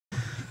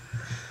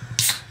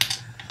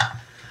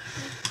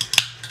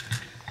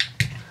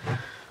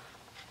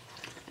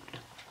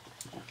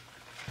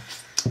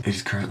It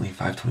is currently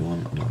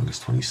 5:21 on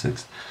August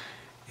 26th,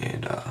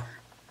 and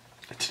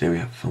today we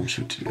have a film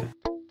shoot to do.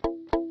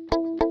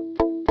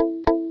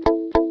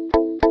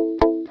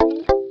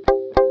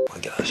 Oh my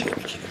gosh, I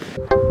gotta be kidding me.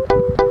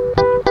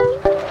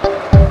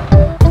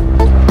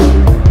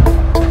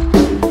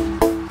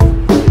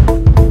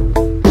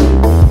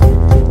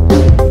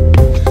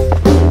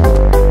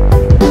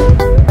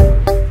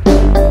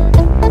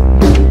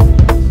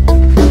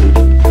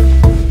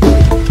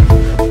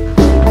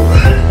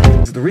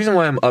 The reason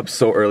why I'm up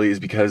so early is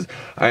because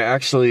I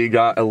actually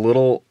got a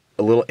little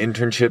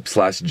internship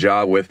slash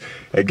job with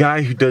a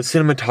guy who does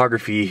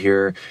cinematography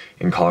here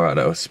in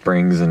Colorado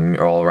Springs and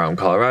all around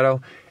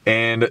Colorado.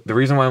 And the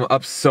reason why I'm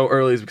up so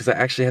early is because I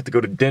actually have to go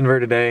to Denver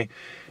today,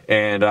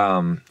 and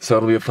so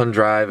it'll be a fun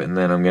drive, and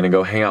then I'm gonna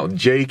go hang out with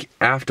Jake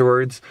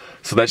afterwards,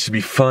 so that should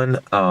be fun.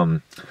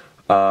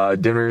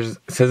 Denver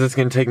says it's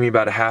gonna take me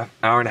about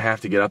hour and a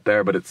half to get up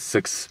there, but it's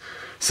 6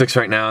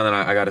 right now, and then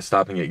I gotta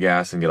stop and get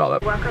gas and get all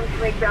that. Welcome to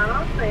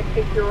McDonald's. May I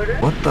take your order?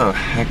 What the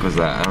heck was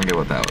that? I don't get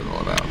what that was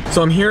all about.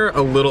 So I'm here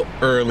a little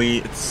early.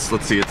 It's,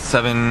 let's see, it's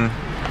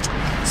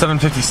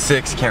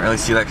 7:56. Can't really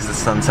see that because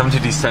it's on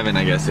 7:57,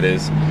 I guess it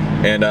is.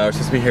 And we're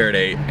supposed to be here at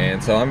 8.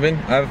 And so I've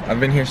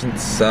been here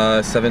since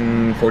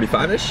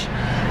 7:45ish.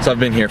 So I've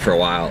been here for a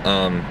while.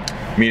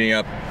 Meeting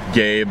up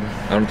Gabe.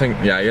 I don't think,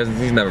 yeah,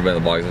 he's never been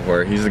in the vlogs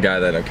before. He's the guy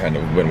that I've kind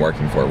of been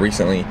working for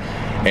recently.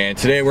 And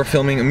today we're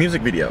filming a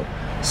music video.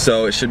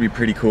 So it should be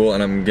pretty cool,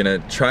 and I'm gonna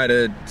try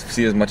to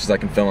see as much as I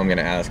can film. I'm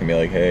gonna ask and be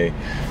like, hey,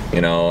 you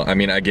know, I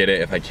mean, I get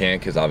it if I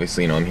can't, because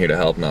obviously, you know, I'm here to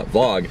help, not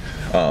vlog.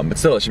 But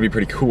still, it should be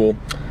pretty cool.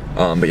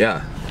 But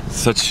yeah,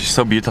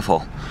 so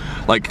beautiful.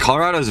 Like,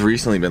 Colorado's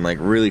recently been like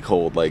really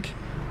cold. Like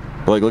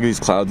look at these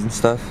clouds and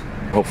stuff.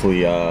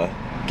 Hopefully,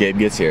 Gabe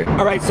gets here.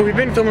 All right, so we've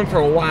been filming for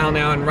a while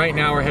now, and right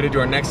now we're headed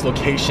to our next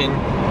location,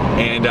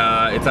 and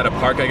it's at a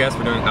park, I guess.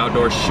 We're doing an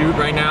outdoor shoot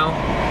right now.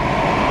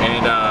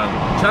 And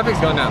traffic's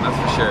gone down, that's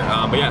for sure.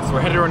 But yeah, so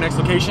we're headed to our next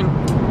location,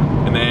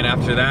 and then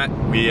after that,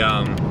 we,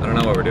 I don't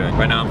know what we're doing.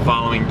 Right now I'm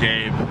following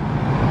Gabe.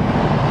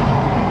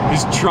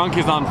 His trunk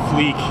is on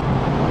fleek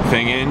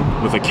thing in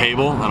with a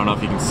cable. I don't know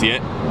if you can see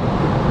it,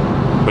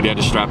 but he had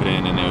to strap it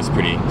in, and it was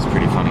pretty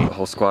funny. The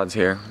whole squad's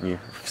here. We're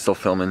still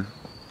filming.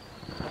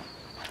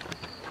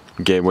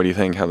 Gabe, what do you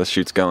think? How the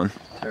shoot's going?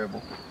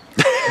 Terrible.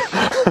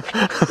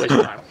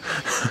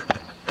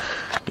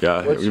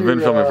 Yeah, we've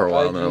been filming for a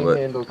while now, but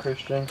handle,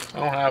 Christian? I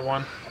don't have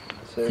one.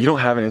 You don't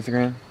have an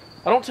Instagram?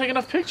 I don't take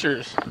enough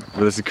pictures.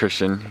 Well, this is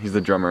Christian. He's the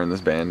drummer in this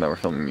band that we're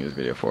filming a music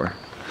video for.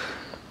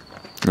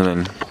 And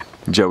then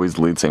Joey's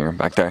the lead singer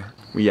back there.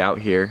 We out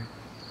here.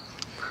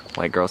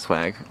 White girl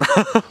swag.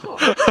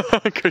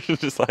 Christian's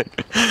just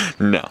like,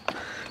 no.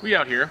 We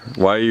out here.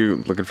 Why are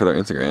you looking for their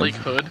Instagram? Lake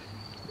Hood.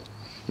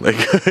 Lake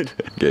Hood.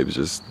 Gabe's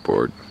just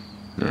bored.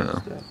 You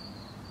know.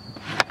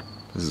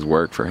 This is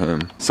work for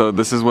him. So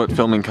this is what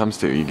filming comes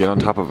to. You get on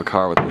top of a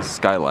car with a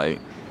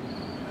skylight,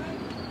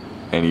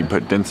 and you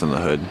put dents in the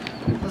hood.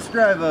 Let's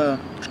drive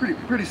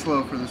pretty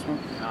slow for this one.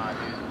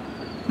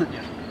 But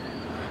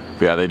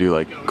yeah, they do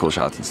like cool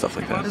shots and stuff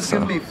like that. This is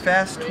gonna be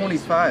fast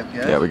 25,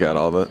 guys. Yeah, we got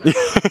all the.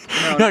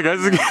 Yeah,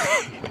 guys.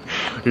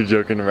 You're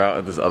joking about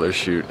at this other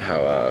shoot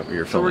how we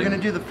were filming. So we're gonna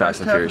do the Fast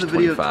first and half Furious of the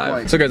video 25.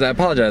 twice. So guys, I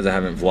apologize I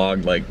haven't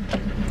vlogged like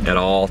at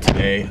all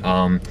today.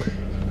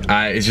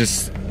 It's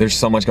just, there's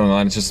so much going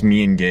on. It's just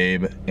me and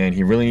Gabe, and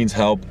he really needs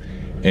help,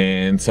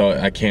 and so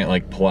I can't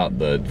like pull out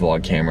the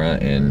vlog camera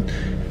and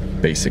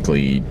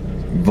basically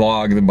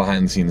vlog the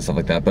behind the scenes and stuff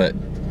like that. But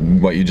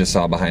what you just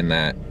saw behind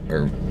that,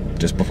 or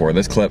just before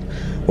this clip,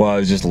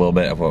 was just a little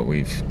bit of what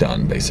we've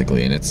done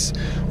basically, and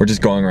we're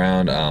just going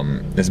around.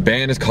 This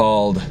band is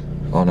called,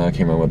 oh no, I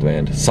can't remember what the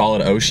band,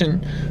 Solid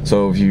Ocean.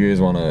 So if you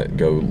guys want to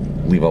go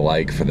leave a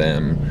like for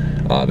them,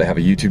 they have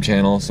a YouTube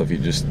channel, so if you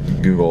just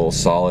Google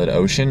Solid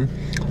Ocean,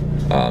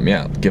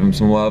 yeah, give them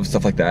some love,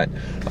 stuff like that.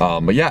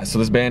 But yeah, so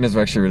this band is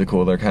actually really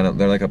cool. They're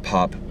like a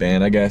pop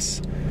band, I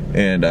guess.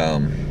 And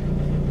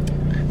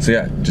so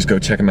yeah, just go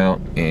check them out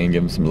and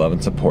give them some love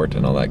and support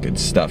and all that good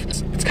stuff.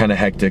 It's kind of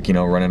hectic, you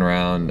know, running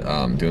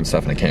around, doing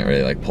stuff, and I can't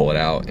really like pull it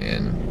out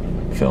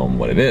and film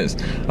what it is.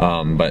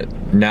 But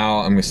now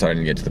I'm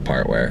starting to get to the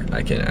part where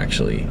I can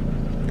actually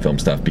film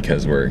stuff,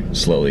 because we're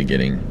slowly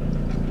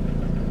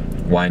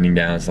winding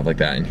down and stuff like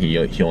that, and he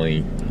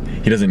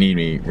doesn't need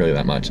me really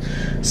that much.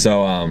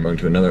 So I'm going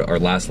to our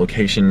last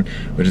location,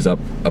 which is up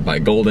by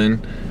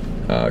Golden,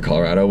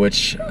 Colorado,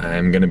 which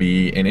I'm gonna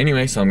be in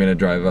anyway, so I'm gonna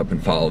drive up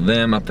and follow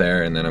them up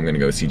there, and then I'm gonna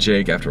go see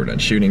Jake after we're done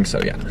shooting.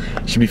 So yeah,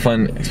 it should be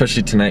fun,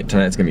 especially tonight.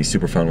 Tonight's gonna be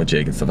super fun with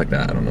Jake and stuff like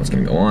that. I don't know what's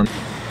gonna go on. So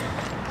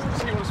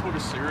you want to smoke a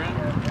cigarette?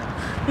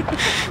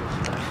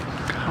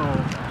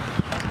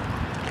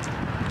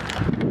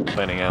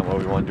 Planning out what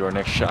we want to do our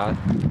next shot,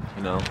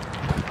 you know,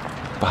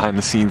 behind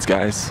the scenes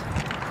guys,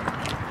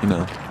 you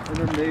know,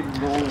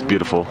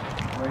 beautiful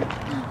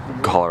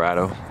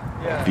Colorado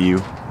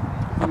view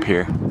up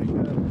here,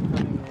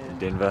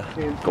 Denver,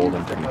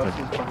 Golden technically,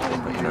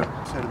 but you know.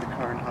 Side of the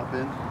car and hop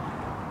in.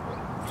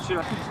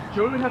 So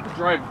Joey would have to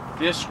drive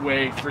this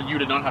way for you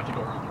to not have to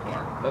go around the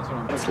car. That's what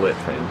I'm It's lit,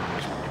 man.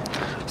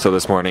 So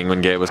this morning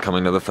when Gabe was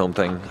coming to the film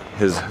thing,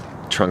 his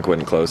trunk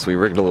wouldn't close. So we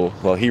rigged a little,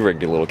 well, he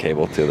rigged a little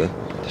cable to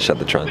shut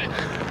the trunk.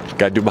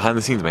 Gotta do behind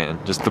the scenes, man.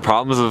 Just the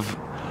problems of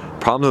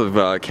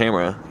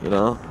camera, you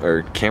know,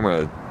 or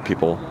camera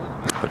people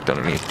hooked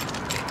underneath.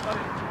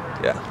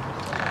 Yeah.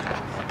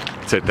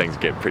 So things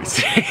get pretty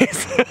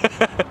serious.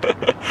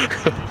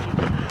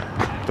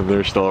 And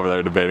they're still over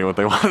there debating what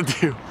they want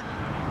to do.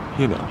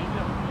 You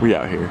know, we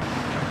out here.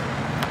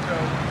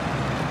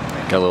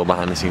 Got a little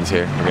behind the scenes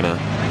here.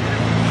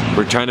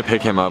 We're trying to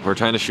pick him up. We're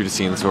trying to shoot a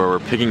scene where we're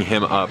picking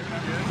him up,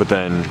 but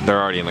then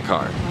they're already in the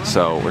car.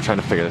 So we're trying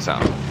to figure this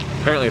out.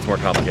 Apparently it's more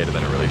complicated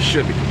than it really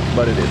should be,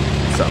 but it is.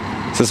 So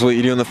this is what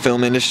you do in the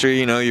film industry.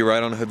 You know, you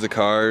ride on hoods of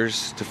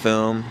cars to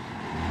film.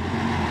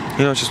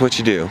 You know, it's just what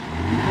you do.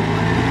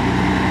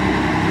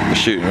 We're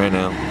shooting right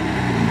now.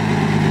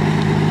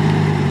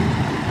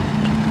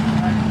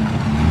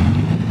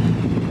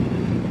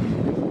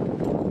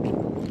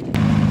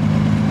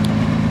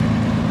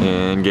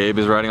 And Gabe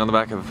is riding on the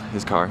back of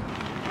his car.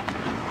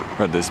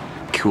 We're at this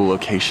cool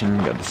location,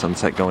 got the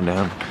sunset going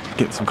down.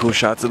 Get some cool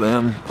shots of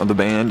them, of the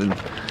band, and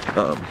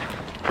all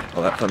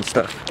that fun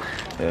stuff.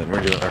 And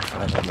we're doing our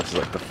final, this is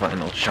like the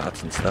final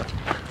shots and stuff.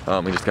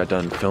 We just got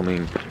done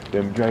filming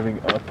them driving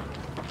up.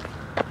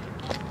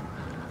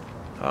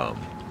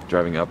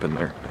 Driving up in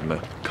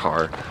the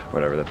car,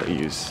 whatever that they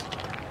use.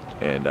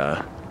 And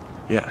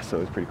yeah,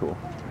 so it's pretty cool.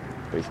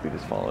 Basically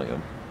just following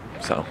them.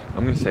 So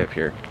I'm gonna stay up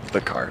here with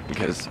the car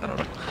because I don't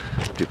know,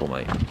 people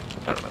might,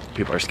 I don't know,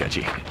 people are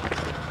sketchy.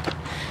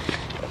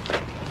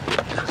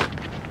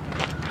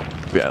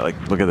 Yeah, like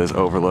look at this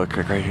overlook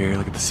like right here,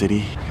 look at the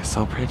city, it's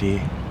so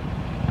pretty.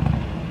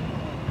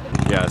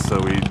 Yeah,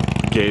 so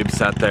Gabe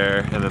sat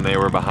there and then they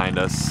were behind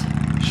us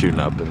shooting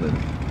up, and then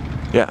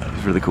yeah, it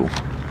was really cool.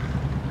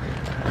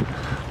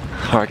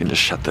 Or I can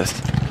just shut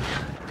this.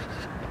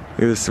 Look at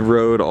this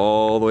road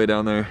all the way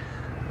down there.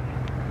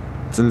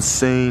 It's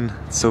insane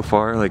so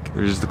far. Like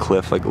there's just a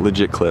cliff, like a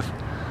legit cliff.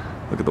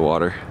 Look at the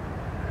water.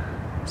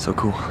 So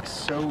cool.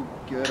 So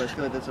good. I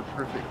feel like that's a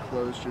perfect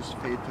close. Just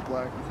fade to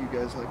black with you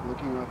guys like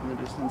looking off in the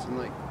distance and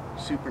like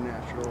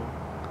supernatural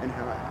and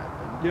how it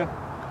happened. Yeah.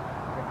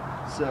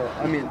 So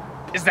I mean,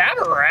 Is that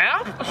a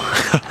wrap?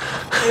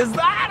 Is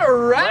that a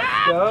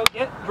wrap? Let's go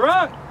get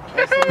drunk.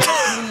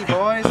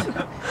 boys.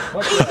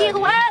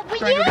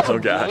 Oh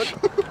gosh.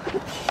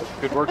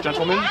 Good work,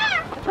 gentlemen.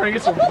 Trying to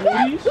get some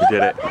booties. We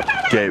did it.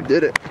 Gabe.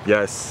 Did it.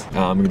 Yes.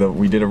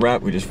 We did a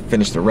wrap. We just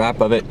finished the wrap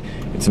of it.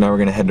 And so now we're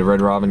gonna head to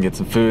Red Robin, get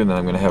some food, and then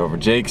I'm gonna head over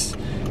to Jake's.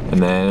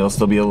 And then it'll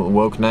still be a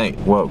woke night.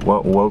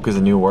 Woke is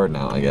a new word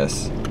now, I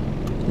guess.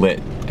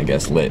 Lit. I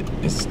guess lit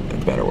is a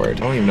better word.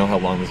 I don't even know how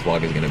long this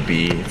vlog is gonna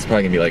be. It's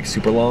probably gonna be like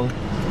super long.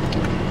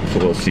 So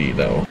we'll see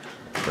though.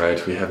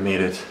 Right, we have made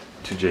it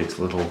to Jake's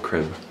little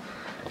crib.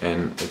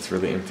 And it's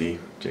really empty.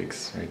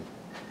 Jake's right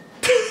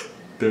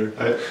there.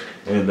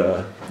 And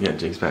yeah,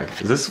 Jake's back.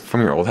 Is this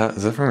from your old house?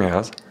 Is that from your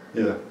house?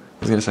 Yeah. I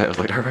was gonna say, I was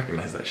like, I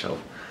recognize that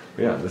shelf.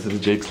 But yeah, this is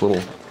Jake's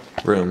little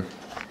room.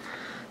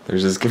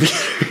 There's this computer.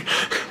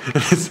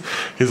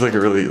 He's like a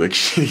really like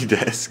shitty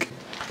desk.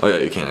 Oh yeah,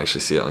 you can't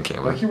actually see it on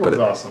camera. My keyboard's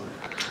awesome.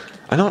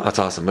 I know that's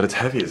awesome, but it's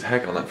heavy as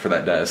heck on that for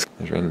that desk.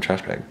 There's a random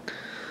trash bag.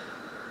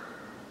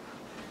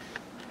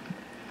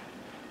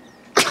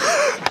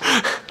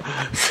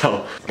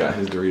 So, got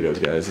his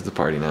Doritos, guys. It's a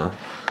party now.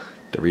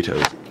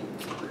 Doritos.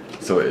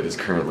 So it is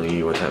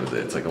currently, what time is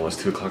it? It's like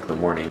almost 2 o'clock in the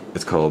morning.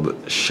 It's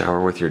called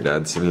Shower with Your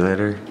Dad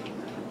Simulator.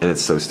 And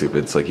it's so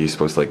stupid. It's like you're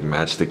supposed to like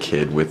match the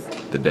kid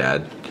with the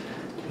dad.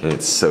 And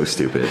it's so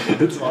stupid.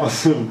 It's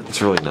awesome. It's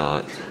really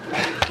not.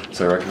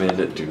 So I recommend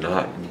it. Do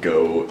not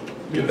go get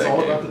that game. It's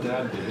all about the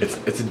dad game. It's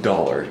 $1. You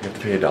have to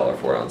pay $1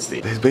 for it on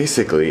Steam. It's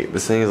basically,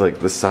 this thing is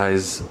like the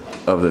size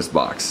of this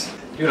box.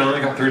 You know, I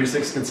only got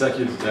 36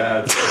 consecutive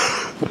dads.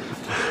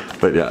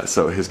 But yeah,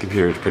 so his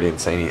computer is pretty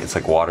insane. It's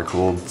like water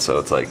cooled, so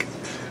it's like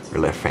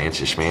really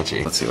fancy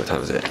schmancy. Let's see, what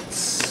time is it?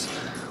 It's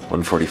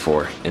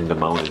 1:44 in the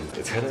morning.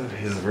 It's kind of,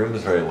 his room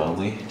is very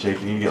lonely. Jake,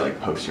 you need to get like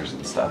posters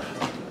and stuff.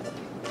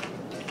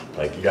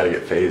 Like you gotta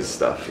get phase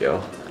stuff,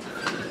 yo.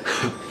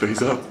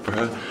 Phase up,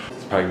 bro.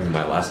 It's probably gonna be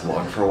my last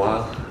vlog for a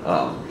while.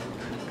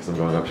 Because I'm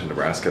going up to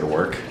Nebraska to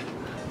work.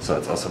 So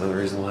that's also another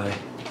reason why this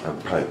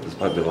will probably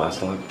be the last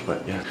vlog.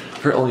 But yeah,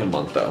 for only a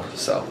month though.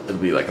 So it'll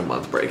be like a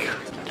month break.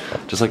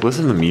 Just like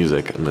listen to the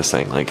music in this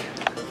thing, like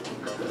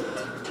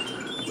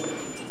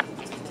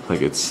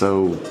it's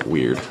so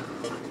weird.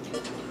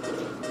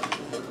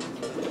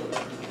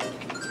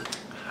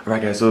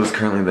 Alright guys, so it's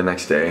currently the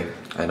next day.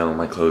 I know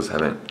my clothes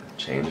haven't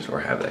changed, or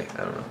have they?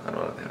 I don't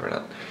know if they have or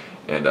not.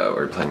 And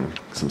we're playing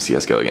some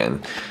CSGO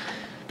again,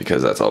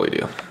 because that's all we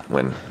do.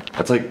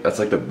 That's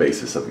like the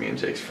basis of me and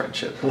Jake's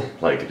friendship.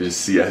 Like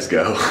just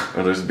CSGO,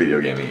 or there's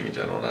video gaming in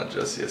general, not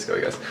just CSGO,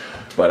 I guess.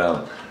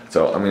 But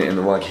so I'm gonna end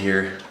the vlog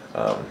here.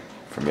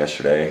 From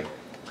yesterday,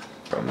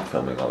 from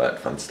filming all that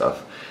fun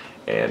stuff,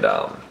 and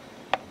so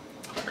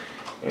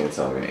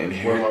I'm gonna end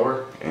here.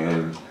 $1?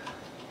 And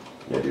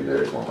yeah, dude,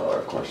 there is $1,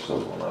 of course.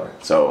 There's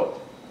 $1. So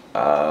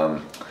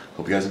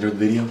hope you guys enjoyed the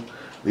video.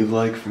 Leave a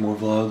like for more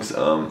vlogs.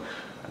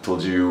 I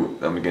told you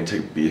I'm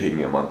gonna be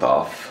taking a month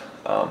off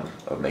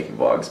of making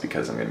vlogs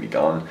because I'm gonna be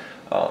gone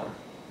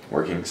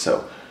working.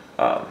 So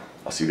I'll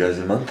see you guys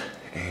in a month,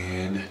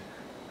 and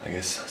I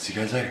guess I'll see you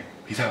guys later.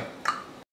 Peace out.